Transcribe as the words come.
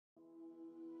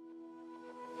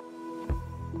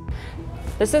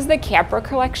This is the Caitbrook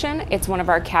collection. It's one of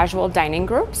our casual dining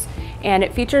groups, and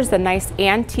it features the nice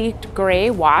antiqued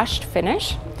gray washed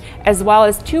finish, as well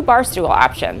as two bar stool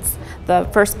options. The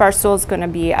first bar stool is going to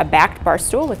be a backed bar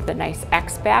stool with the nice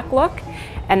X-back look,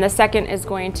 and the second is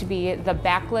going to be the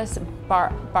backless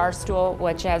bar stool,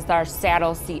 which has our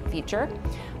saddle seat feature.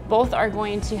 Both are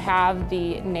going to have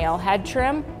the nail head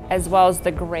trim, as well as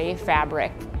the gray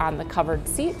fabric on the covered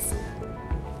seats.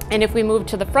 And if we move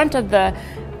to the front of the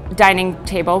dining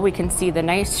table, we can see the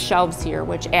nice shelves here,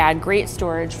 which add great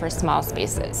storage for small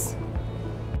spaces.